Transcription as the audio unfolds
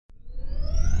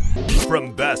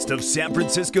From Best of San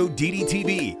Francisco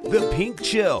DDTV, The Pink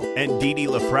Chill, and Dee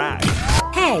LaFrac.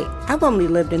 Hey, I've only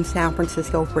lived in San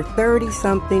Francisco for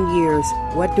 30-something years.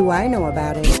 What do I know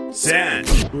about it? San.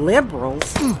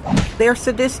 Liberals? They're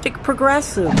sadistic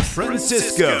progressives.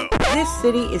 Francisco. This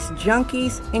city is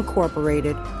Junkies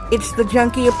Incorporated. It's the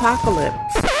junkie apocalypse.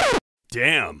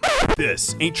 Damn,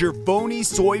 this ain't your phony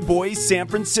soy boy San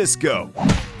Francisco.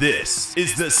 This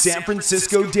is the San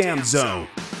Francisco Dam Zone.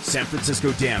 San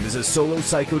Francisco Dam is a solo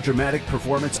psychodramatic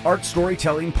performance art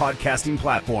storytelling podcasting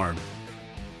platform.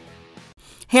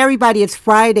 Hey everybody, it's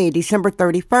Friday, December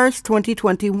 31st,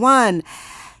 2021.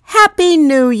 Happy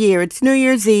New Year. It's New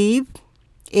Year's Eve.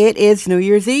 It is New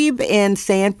Year's Eve in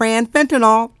San Fran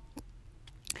Fentanyl.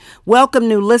 Welcome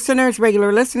new listeners,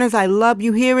 regular listeners. I love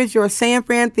you. Here is your San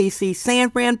Fran Thesis, San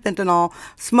Fran Fentanyl,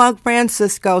 Smug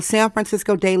Francisco, San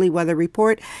Francisco Daily Weather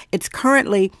Report. It's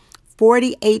currently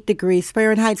 48 degrees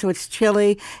Fahrenheit, so it's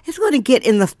chilly. It's going to get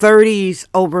in the 30s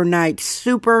overnight.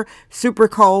 Super, super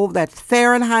cold. That's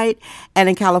Fahrenheit. And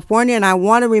in California, and I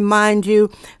want to remind you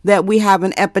that we have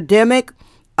an epidemic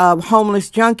of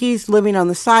homeless junkies living on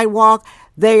the sidewalk.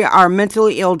 They are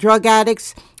mentally ill drug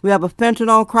addicts. We have a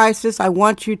fentanyl crisis. I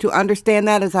want you to understand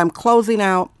that as I'm closing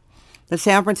out the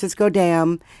San Francisco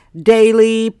Dam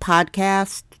Daily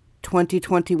Podcast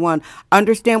 2021.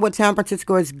 Understand what San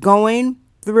Francisco is going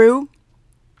through.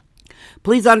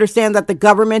 Please understand that the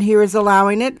government here is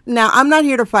allowing it. Now, I'm not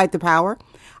here to fight the power.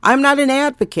 I'm not an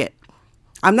advocate.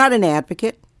 I'm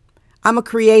a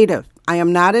creative. I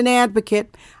am not an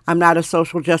advocate. I'm not a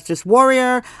social justice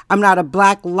warrior. I'm not a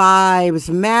Black Lives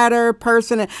Matter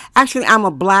person. Actually, I'm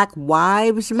a Black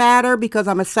Wives Matter because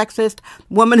I'm a sexist,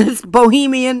 womanist,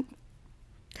 bohemian.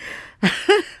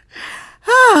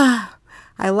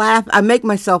 I laugh. I make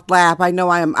myself laugh. I know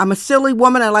I'm a silly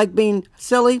woman. I like being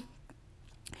silly.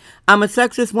 I'm a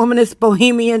sexist, womanist,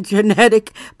 bohemian,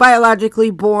 genetic,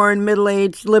 biologically born,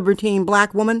 middle-aged, libertine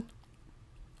Black woman.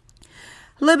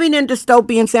 Living in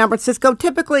dystopian San Francisco.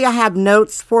 Typically, I have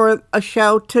notes for a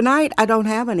show. Tonight, I don't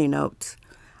have any notes.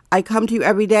 I come to you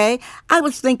every day. I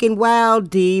was thinking, wow,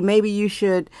 Dee, maybe you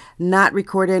should not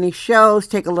record any shows,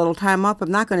 take a little time off. I'm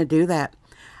not going to do that.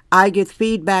 I get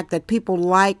feedback that people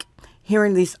like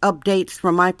hearing these updates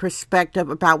from my perspective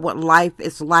about what life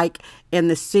is like in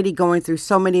the city going through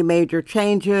so many major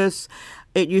changes.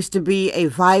 It used to be a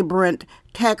vibrant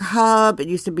tech hub. It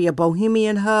used to be a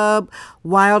bohemian hub,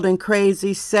 wild and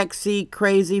crazy, sexy,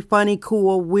 crazy, funny,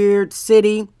 cool, weird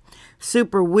city,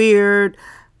 super weird,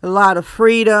 a lot of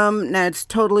freedom. Now it's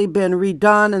totally been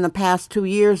redone in the past 2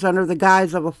 years under the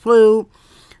guise of a flu,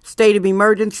 state of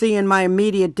emergency in my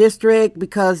immediate district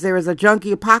because there is a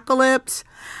junkie apocalypse.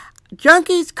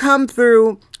 Junkies come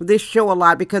through this show a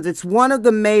lot because it's one of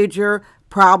the major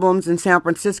problems in San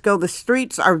Francisco. The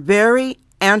streets are very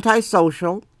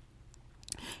antisocial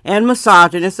and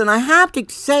misogynist, and I have to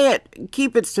say it,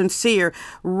 keep it sincere.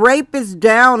 Rape is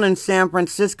down in San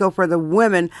Francisco for the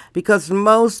women because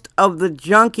most of the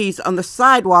junkies on the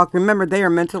sidewalk, remember, they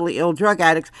are mentally ill drug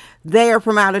addicts. They are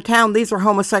from out of town. These are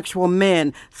homosexual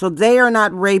men, so they are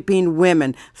not raping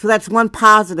women. So that's one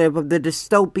positive of the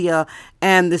dystopia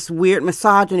and this weird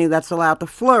misogyny that's allowed to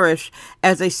flourish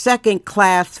as a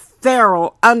second-class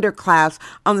feral underclass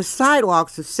on the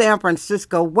sidewalks of San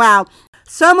Francisco. Wow.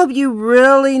 Some of you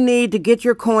really need to get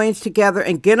your coins together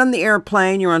and get on the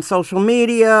airplane. You're on social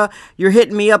media. You're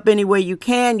hitting me up any way you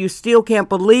can. You still can't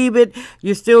believe it.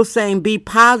 You're still saying be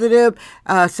positive,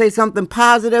 say something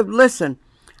positive. Listen,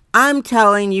 I'm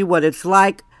telling you what it's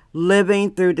like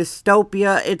living through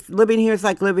dystopia. Living here is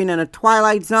like living in a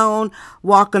twilight zone,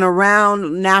 walking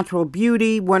around natural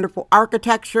beauty, wonderful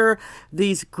architecture,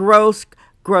 these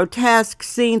grotesque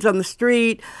scenes on the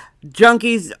street,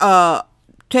 junkies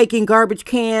taking garbage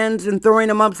cans and throwing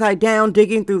them upside down,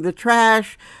 digging through the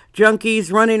trash,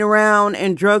 junkies running around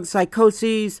in drug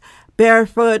psychoses,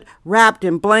 barefoot, wrapped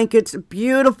in blankets.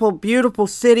 Beautiful, beautiful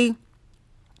city.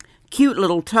 Cute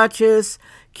little touches,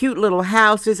 cute little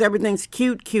houses. Everything's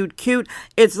cute, cute, cute.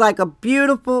 It's like a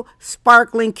beautiful,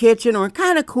 sparkling kitchen or a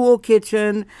kind of cool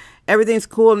kitchen. Everything's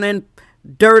cool, and then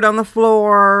dirt on the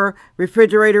floor,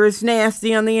 refrigerator is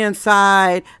nasty on the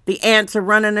inside, the ants are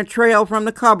running a trail from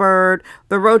the cupboard,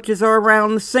 the roaches are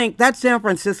around the sink. That's San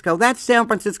Francisco. That's San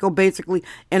Francisco basically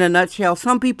in a nutshell.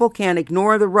 Some people can't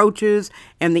ignore the roaches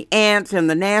and the ants and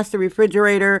the nasty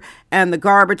refrigerator and the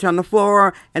garbage on the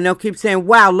floor, and they'll keep saying,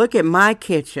 wow, look at my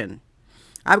kitchen.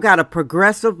 I've got a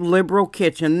progressive liberal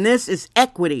kitchen. This is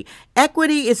equity.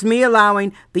 Equity is me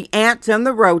allowing the ants and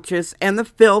the roaches and the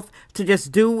filth to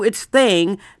just do its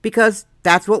thing because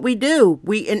that's what we do.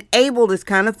 We enable this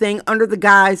kind of thing under the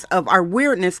guise of our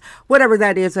weirdness, whatever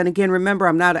that is. And again, remember,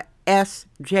 I'm not an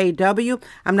SJW.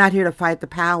 I'm not here to fight the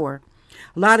power.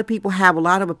 A lot of people have a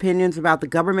lot of opinions about the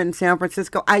government in San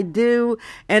Francisco. I do.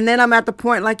 And then I'm at the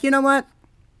point like, you know what?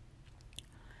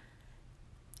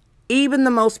 Even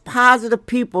the most positive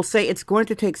people say it's going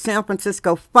to take San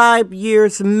Francisco 5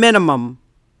 years minimum.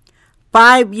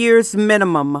 5 years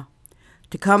minimum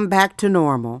to come back to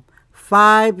normal.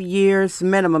 5 years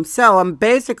minimum. So I'm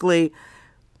basically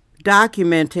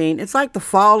documenting, it's like the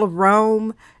fall of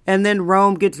Rome, and then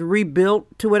Rome gets rebuilt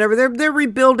to whatever. They're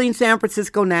rebuilding San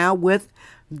Francisco now with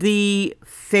the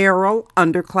feral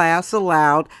underclass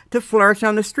allowed to flourish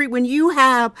on the street. When you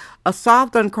have a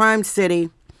soft on crime city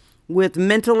with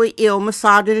mentally ill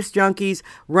misogynist junkies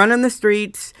running the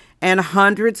streets and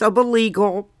hundreds of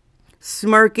illegal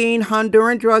smirking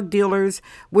Honduran drug dealers,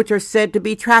 which are said to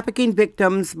be trafficking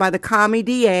victims by the commie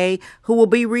DA, who will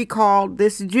be recalled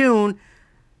this June,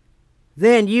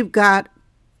 then you've got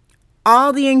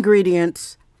all the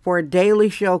ingredients for a daily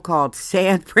show called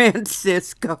San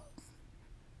Francisco.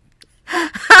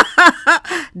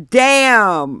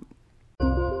 Damn.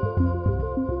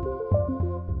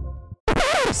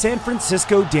 San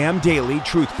Francisco Damn Daily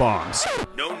Truth Bombs.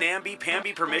 No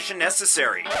namby-pamby permission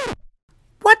necessary.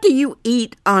 What do you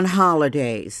eat on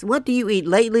holidays? What do you eat?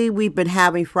 Lately, we've been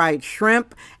having fried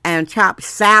shrimp and chopped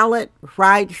salad.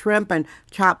 Fried shrimp and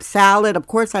chopped salad. Of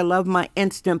course, I love my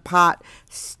Instant Pot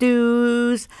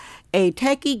stews. A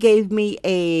techie gave me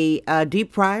a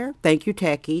deep fryer. Thank you,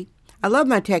 techie. I love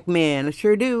my tech man. I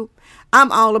sure do.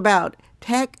 I'm all about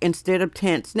tech instead of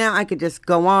tense. Now I could just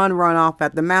go on, run off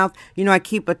at the mouth. You know, I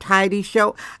keep a tidy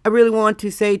show. I really want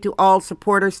to say to all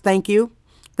supporters, thank you.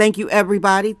 Thank you,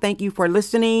 everybody. Thank you for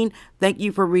listening. Thank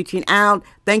you for reaching out.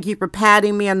 Thank you for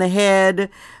patting me on the head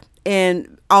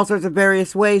in all sorts of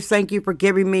various ways. Thank you for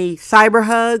giving me cyber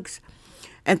hugs.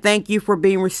 And thank you for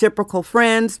being reciprocal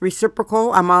friends.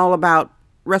 Reciprocal, I'm all about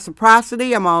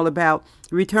reciprocity. I'm all about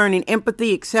returning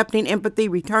empathy, accepting empathy,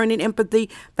 returning empathy.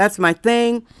 That's my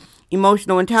thing.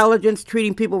 Emotional intelligence,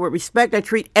 treating people with respect. I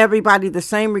treat everybody the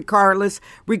same regardless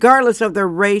of their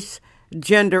race,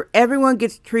 gender. Everyone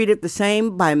gets treated the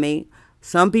same by me.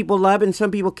 Some people love it and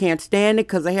some people can't stand it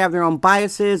because they have their own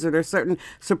biases or there's certain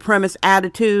supremacist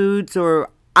attitudes, or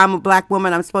I'm a black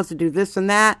woman, I'm supposed to do this and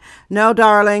that. No,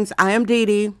 darlings, I am Dee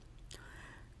Dee,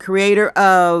 creator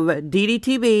of Dee Dee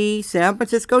TV, San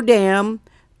Francisco Damn,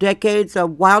 decades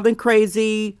of wild and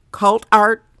crazy cult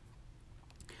art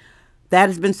that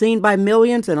has been seen by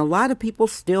millions, and a lot of people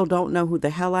still don't know who the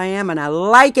hell I am, and I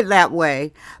like it that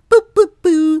way. Boop, boop,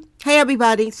 boop. Hey,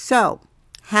 everybody. So,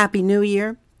 Happy New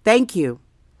Year. Thank you.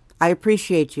 I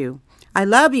appreciate you. I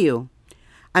love you.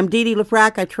 I'm Dee Dee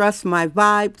LaFrac. I trust my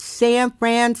vibe. San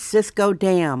Francisco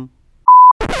Damn.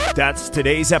 That's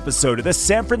today's episode of the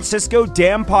San Francisco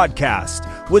Damn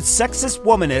Podcast with sexist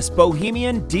womanist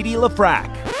bohemian Dee Dee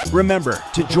LaFrac. Remember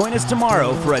to join us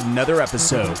tomorrow for another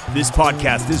episode. This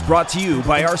podcast is brought to you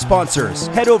by our sponsors.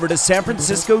 Head over to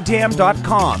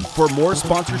sanfranciscodamn.com for more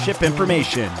sponsorship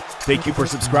information. Thank you for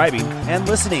subscribing and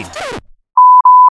listening.